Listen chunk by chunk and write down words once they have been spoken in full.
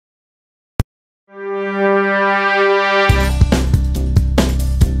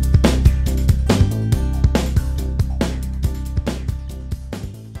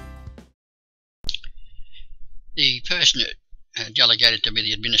person delegated to be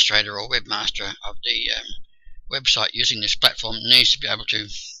the administrator or webmaster of the website using this platform needs to be able to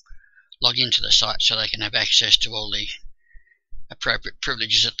log into the site so they can have access to all the appropriate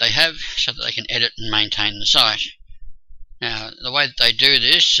privileges that they have so that they can edit and maintain the site. Now, the way that they do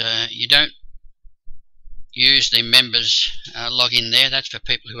this, you don't use the members login there. That's for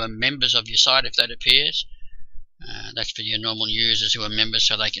people who are members of your site if that appears. That's for your normal users who are members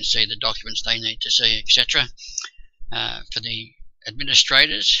so they can see the documents they need to see, etc. For the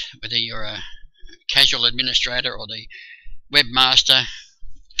administrators, whether you're a casual administrator or the webmaster,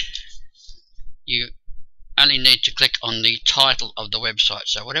 you only need to click on the title of the website.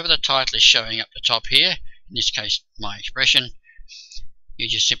 So whatever the title is showing up the top here, in this case my expression, you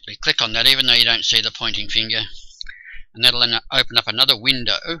just simply click on that even though you don't see the pointing finger, and that'll then open up another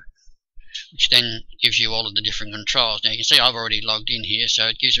window which then gives you all of the different controls. Now you can see I've already logged in here, so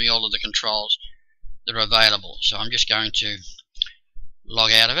it gives me all of the controls that are available. So I'm just going to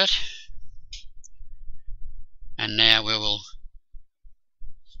log out of it, and now we will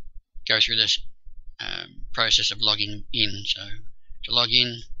go through this process of logging in. So to log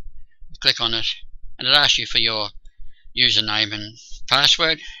in, click on it, and it asks you for your username and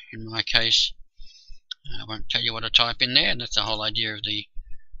password. In my case, I won't tell you what I type in there, and that's the whole idea of the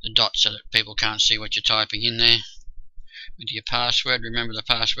dot, so that people can't see what you're typing in there. With your password, remember the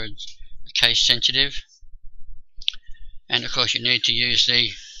password's case sensitive, and of course you need to use the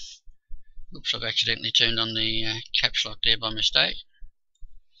oops, I've accidentally turned on the caps lock there by mistake.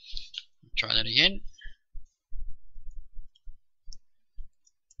 Try that again.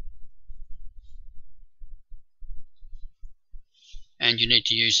 And you need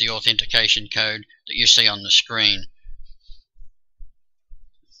to use the authentication code that you see on the screen.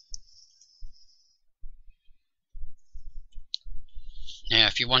 Now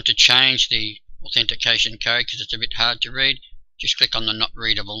if you want to change the authentication code because it's a bit hard to read, just click on the not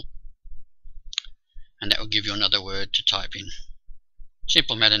readable, and that will give you another word to type in.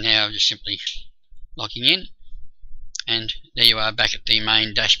 Simple matter now, just simply logging in, and there you are back at the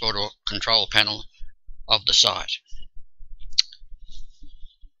main dashboard or control panel of the site.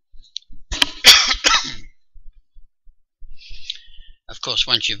 Of course,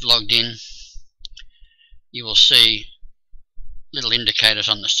 once you've logged in, you will see little indicators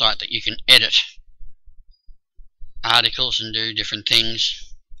on the site that you can edit articles and do different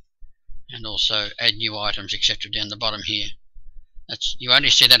things, and also add new items, etc. down the bottom here. You only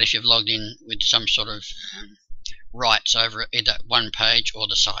see that if you've logged in with some sort of rights over either one page or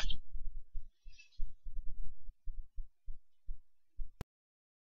the site.